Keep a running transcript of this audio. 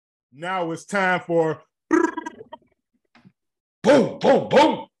Now it's time for boom, boom,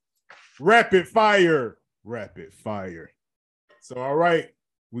 boom. Rapid fire. Rapid fire. So, all right,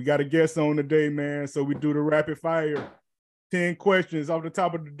 we got a guest on today, man. So we do the rapid fire. 10 questions off the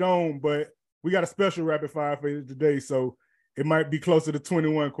top of the dome, but we got a special rapid fire for you today. So it might be closer to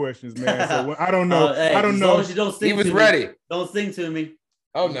 21 questions, man. So I don't know. Hey, I don't know. As long as you don't sing He was to ready. Me. Don't sing to me.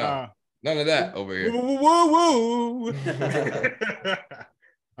 Oh, no. None of that over here. Woo, woo, woo.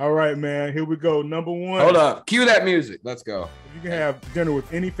 All right, man. Here we go. Number one. Hold up. Cue that music. Let's go. If you can have dinner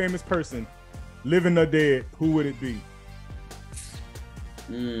with any famous person, living or dead, who would it be?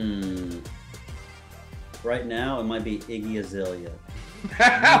 Right now, it might be Iggy Azalea.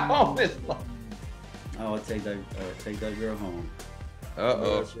 Oh, I'll take that girl home.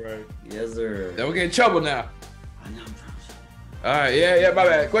 Uh-oh. That's right. Yes, sir. Then we'll get in trouble now. I know. I'm trying to. All right. Yeah, my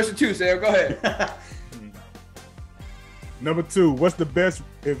bad. Question 2, Sam. Go ahead. Number 2, what's the best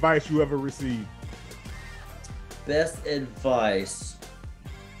advice you ever received? Best advice.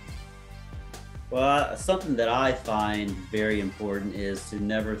 Well, something that I find very important is to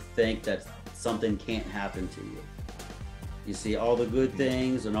never think that something can't happen to you. You see all the good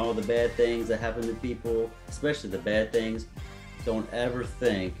things and all the bad things that happen to people, especially the bad things. Don't ever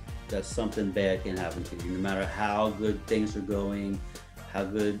think that something bad can happen to you, no matter how good things are going, how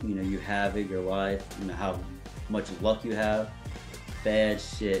good you have it, your life, how much luck you have. Bad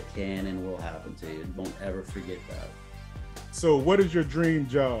shit can and will happen to you. Don't ever forget that. So what is your dream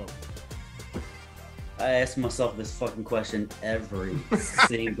job? I ask myself this fucking question every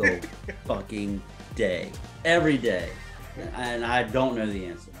single fucking day. Every day. And I don't know the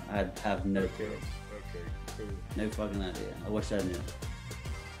answer. I have no clue. Okay, cool. No fucking idea. I wish I knew.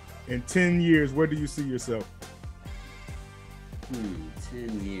 In 10 years, where do you see yourself?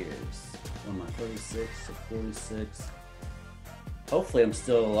 10 years. What am I, 36 or 46? Hopefully I'm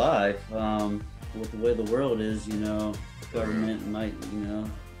still alive. With the way the world is, government might,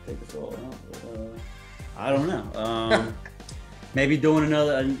 take us all out. But, I don't know. Maybe doing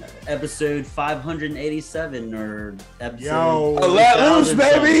another episode 587 or episode. Let loose,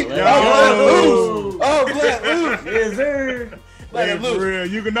 baby! Let loose! Oh, let loose! Yes, sir. Hey, for real,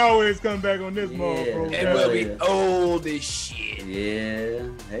 you can always come back on this motherfucker. And we'll be old as shit. Yeah.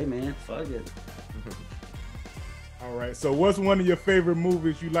 Hey, man, fuck it. All right, so what's one of your favorite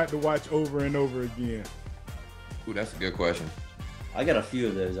movies you like to watch over and over again? Ooh, that's a good question. I got a few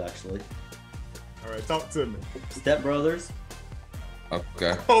of those, actually. All right, talk to me. Step Brothers.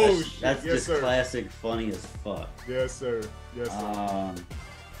 Okay. Oh, that's, shit. that's Yes, just sir. classic, funny as fuck. Yes, sir. Yes, sir.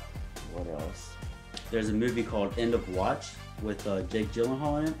 What else? There's a movie called End of Watch with Jake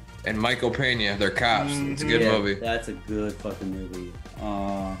Gyllenhaal in it. And Michael Pena, they're cops. It's a good Yeah, movie. That's a good fucking movie.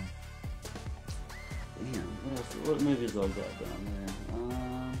 Damn, what else? What movies do I got down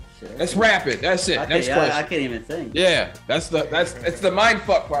there? Shit. That's rapid. That's it. Next question. I can't even think. Yeah, it's the mind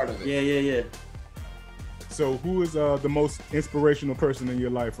fuck part of it. Yeah. So who is the most inspirational person in your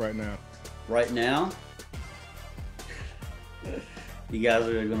life right now? Right now, you guys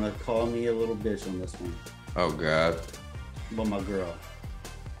are gonna call me a little bitch on this one. Oh God. But my girl.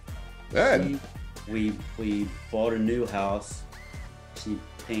 Good. We bought a new house. She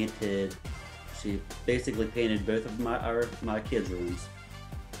basically painted both of my kids' rooms.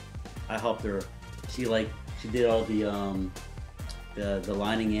 I helped her. She did all the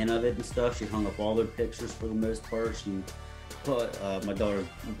lining in of it and stuff. She hung up all their pictures for the most part. She put my daughter's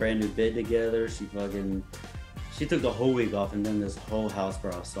brand new bed together. She took the whole week off and done this whole house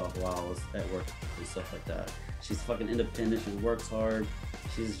for herself while I was at work and stuff like that. She's fucking independent. She works hard.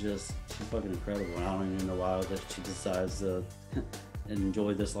 She's fucking incredible. And I don't even know why that she decides to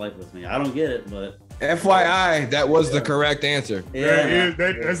enjoy this life with me. I don't get it, but FYI, that was the correct answer. Yeah,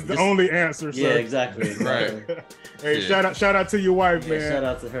 That's the only answer, sir. Yeah, exactly. Right. Hey, Yeah. shout out to your wife, Yeah, man. shout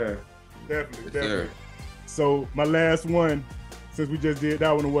out to her. Definitely. Sure. So my last one, since we just did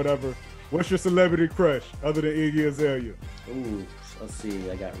that one or whatever, what's your celebrity crush other than Iggy Azalea? Ooh, let's see.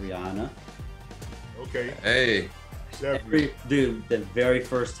 I got Rihanna. Okay. Hey. Definitely. Dude, the very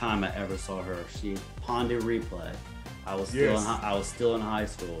first time I ever saw her, she pawned a replay. I was still in high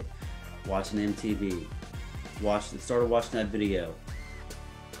school, watching MTV. Started watching that video.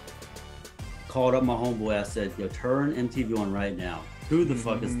 Called up my homeboy. I said, "Yo, turn MTV on right now. Who the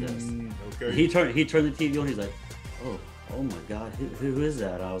fuck is this?" Okay. He turned the TV on. He's like, "Oh my God, who is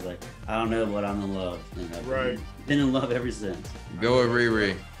that?" I was like, "I don't know, but I'm in love." And I've Right. been in love ever since. Go with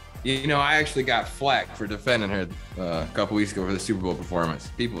Riri. I actually got flack for defending her a couple weeks ago for the Super Bowl performance.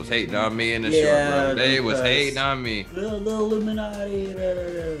 People was hating on me in the short run. They was hating on me. The Illuminati.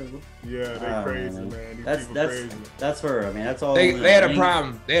 Yeah, they crazy, man. These people crazy. That's her. I mean, that's all. They had a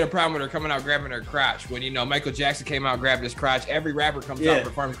problem. They had a problem with her coming out grabbing her crotch. When Michael Jackson came out, grabbed his crotch. Every rapper comes out,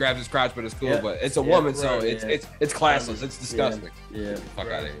 performs, grabs his crotch, but it's cool. But it's a woman, so it's classless. It's disgusting. Yeah. Fuck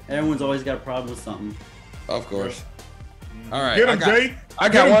out of here. Everyone's always got a problem with something. Of course. All right. Get him, Jay. I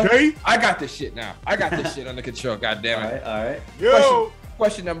got one. Jay. I got this shit now. I got this shit under control. God damn it. All right. Yo.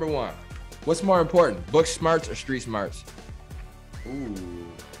 Question number 1. What's more important, book smarts or street smarts? Ooh.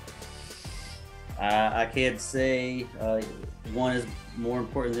 I can't say one is more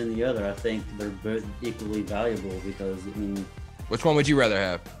important than the other. I think they're both equally valuable because, I mean... Which one would you rather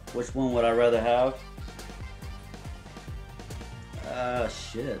have? Which one would I rather have?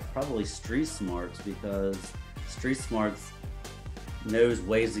 Shit. Probably street smarts, because street smarts knows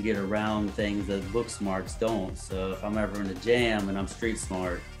ways to get around things that book smarts don't. So if I'm ever in a jam and I'm street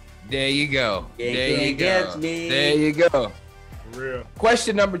smart... There you go. There you get go. me. There you go. For real.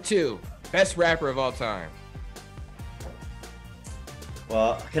 Question number 2. Best rapper of all time.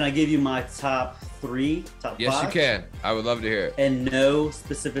 Well, can I give you my top 3? Top 5? Yes, you can. I would love to hear it. In no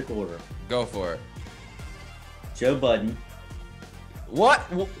specific order. Go for it. Joe Budden. What?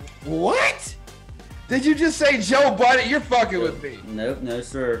 What? Did you just say Joe Budden? You're fucking with me. Nope, no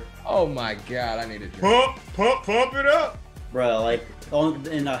sir. Oh my God, I need a drink. Pump it up. Bro, like,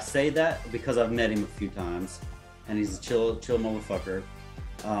 and I say that because I've met him a few times, and he's a chill motherfucker.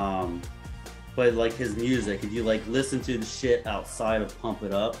 But like his music, if you like listen to the shit outside of Pump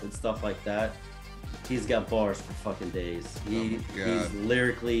It Up and stuff like that, he's got bars for fucking days. He's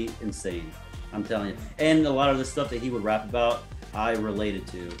lyrically insane. I'm telling you. And a lot of the stuff that he would rap about, I related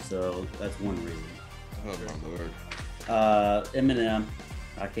to. So that's one reason. Oh my Lord. Eminem,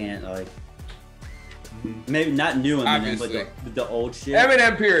 I can't like. Maybe not new Eminem, Obviously. but the old shit.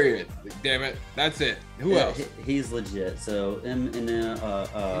 Eminem, period. Damn it. That's it. Who else? He's legit. So Eminem,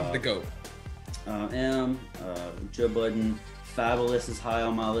 He's the GOAT. Joe Budden, Fabulous is high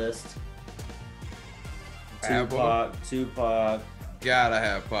on my list. Apple. Tupac. Gotta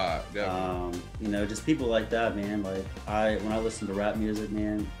have Pac. Definitely. Just people like that, man. Like when I listen to rap music,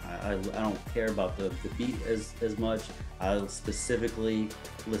 man, I don't care about the beat as much. I specifically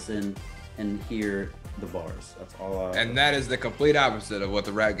listen and hear the bars. That's all I. And that is the complete opposite of what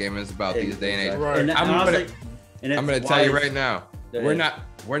the rap game is about these day and age. Right. I'm gonna tell you right now.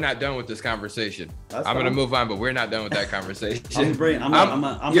 We're not done with this conversation. That's I'm fine. gonna move on, but we're not done with that conversation. I'm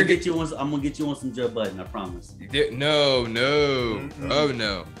gonna get you on some Joe Budden. I promise. No. Oh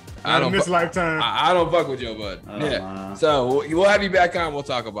no. I don't. In this lifetime. I don't fuck with Joe Budden. So we'll have you back on. We'll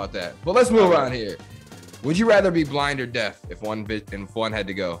talk about that. But let's move on here. Would you rather be blind or deaf if one had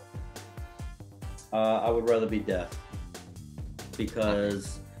to go? I would rather be deaf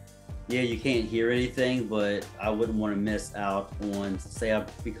because, yeah, you can't hear anything, but I wouldn't want to miss out on, say I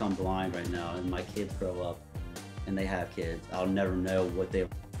become blind right now and my kids grow up and they have kids. I'll never know what they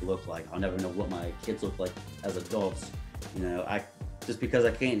look like. I'll never know what my kids look like as adults. Just because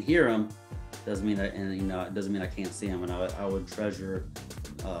I can't hear them doesn't mean it doesn't mean I can't see them. And I would treasure,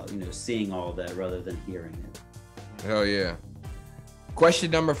 seeing all of that rather than hearing it. Hell yeah.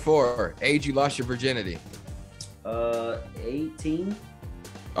 Question number 4. Age you lost your virginity. 18.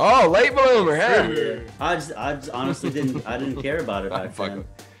 Oh, late bloomer, huh? Yeah. I just honestly didn't care about it back then.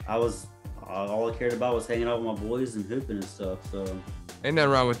 All I cared about was hanging out with my boys and hooping and stuff. So ain't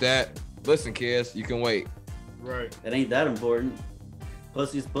nothing wrong with that. Listen, kids, you can wait. Right. It ain't that important.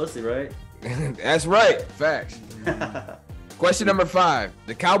 Pussy's pussy, right? That's right. Facts. Question number 5.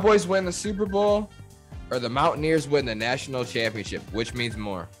 The Cowboys win the Super Bowl or the Mountaineers win the national championship? Which means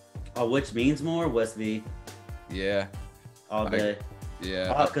more? Which means more? West V. Yeah. All day.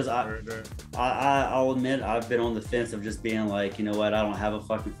 Yeah. Because I'll admit I've been on the fence of just being like, you know what, I don't have a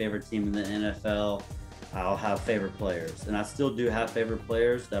fucking favorite team in the NFL. I'll have favorite players. And I still do have favorite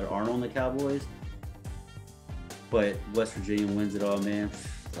players that aren't on the Cowboys. But West Virginia wins it all, man.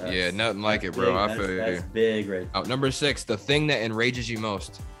 Yeah, nothing like it, bro. I feel you. That's big, right? Oh, number 6, the thing that enrages you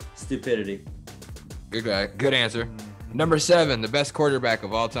most. Stupidity. Good guy. Good answer. Number 7, the best quarterback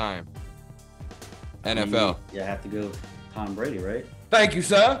of all time. NFL. Yeah, I have to go Tom Brady, right? Thank you,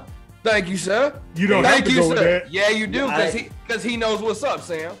 sir. You don't have to go with that. Yeah, you do, because he knows what's up,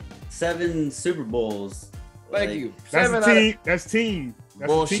 Sam. 7 Super Bowls. Thank you. That's team. That's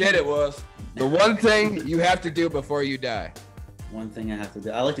bullshit it was. The one thing you have to do before you die. One thing I have to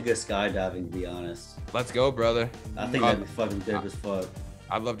do. I like to go skydiving, to be honest. Let's go, brother. I think that'd be fucking dope as fuck.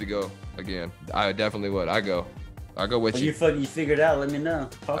 I'd love to go again. I definitely would. I'll go with you. You figured it out. Let me know.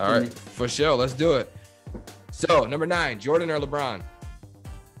 Talk All to right, me. for sure. Let's do it. So, number 9, Jordan or LeBron?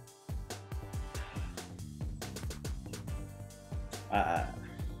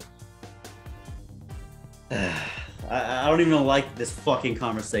 I don't even like this fucking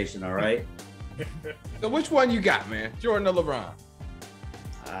conversation. All right. So which one you got, man? Jordan or LeBron?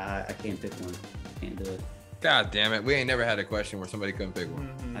 I can't pick one. I can't do it. God damn it. We ain't never had a question where somebody couldn't pick one.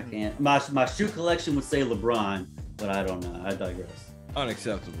 I can't. My shoe collection would say LeBron, but I don't know. I digress.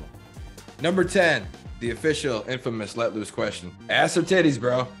 Unacceptable. Number 10, the official infamous let loose question. Ass or titties,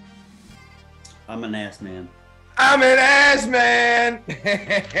 bro? I'm an ass man. I'm an ass man.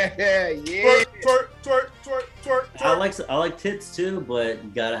 Yeah. Twerk. I like tits too, but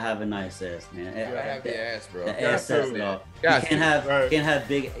you gotta have a nice ass, man. You gotta have the ass, bro. The ass sets it off. You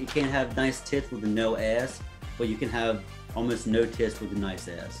can't have nice tits with no ass, but you can have almost no tits with a nice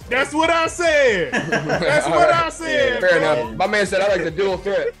ass. That's what I said. That's what I said. Fair enough. My man said I like the dual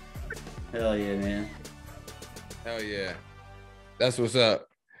threat. Hell yeah, man. Hell yeah. That's what's up.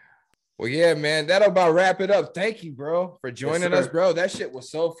 Well, yeah, man, that'll about wrap it up. Thank you, bro, for joining us, bro. That shit was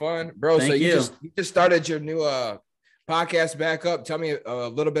so fun, bro. Thank you. You just started your new podcast back up. Tell me a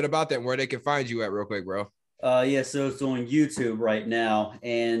little bit about that and where they can find you at real quick, bro. Yeah, so it's on YouTube right now,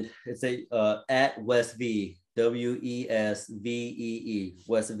 and it's at Wes V, WESVEE,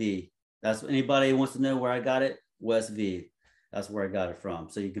 Wes V. That's anybody who wants to know where I got it, Wes V. That's where I got it from.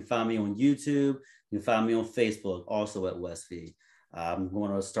 So you can find me on YouTube. You can find me on Facebook, also at Wes V. I'm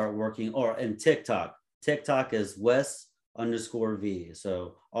going to start working, and TikTok. TikTok is Wes_V.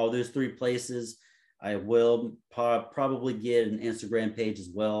 So all those 3 places. I will probably get an Instagram page as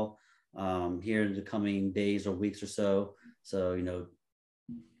well here in the coming days or weeks or so. So,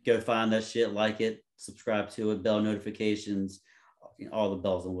 go find that shit, like it, subscribe to it, bell notifications, all the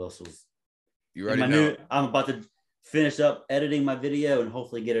bells and whistles. You already know. I'm about to finish up editing my video and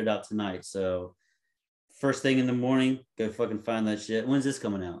hopefully get it out tonight. So first thing in the morning, go fucking find that shit. When's this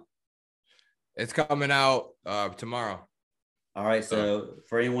coming out? It's coming out tomorrow. All right. So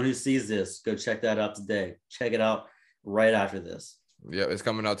for anyone who sees this, go check that out today. Check it out right after this. Yeah, it's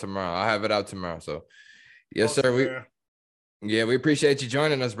coming out tomorrow. I'll have it out tomorrow. So yes, sir. We appreciate you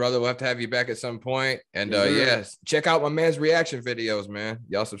joining us, brother. We'll have to have you back at some point. And yes, check out my man's reaction videos, man.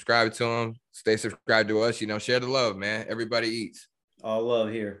 Y'all subscribe to him. Stay subscribed to us. Share the love, man. Everybody eats. All love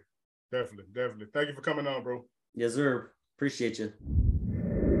here. Definitely. Thank you for coming on, bro. Yes, sir. Appreciate you.